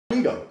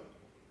Ego.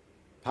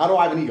 How do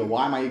I have an ego?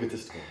 Why am I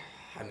egotistical?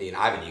 I mean,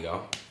 I have an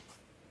ego.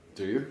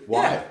 Do you?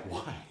 Why? Yeah.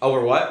 Why?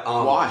 Over what?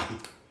 Why?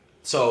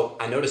 So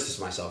I noticed this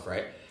myself,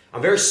 right?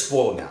 I'm very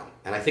spoiled now,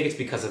 and I think it's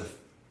because of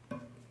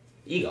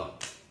ego.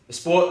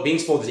 Being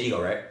spoiled is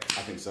ego, right?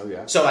 I think so,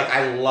 yeah. So like,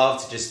 I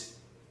love to just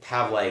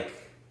have like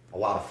a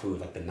lot of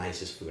food, like the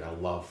nicest food. I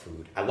love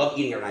food. I love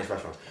eating at nice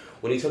restaurants.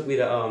 When he took me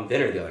to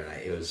dinner the other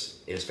night, it was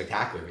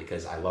spectacular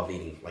because I love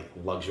eating like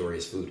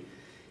luxurious food.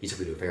 He took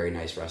me to a very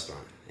nice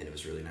restaurant, and it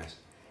was really nice.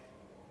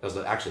 That was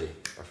actually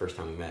our first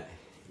time we met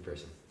in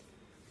person.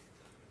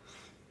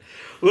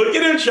 Look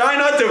at him trying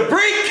not to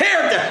break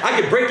character. I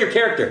could break your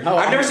character. No,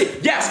 I've never seen.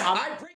 Yes,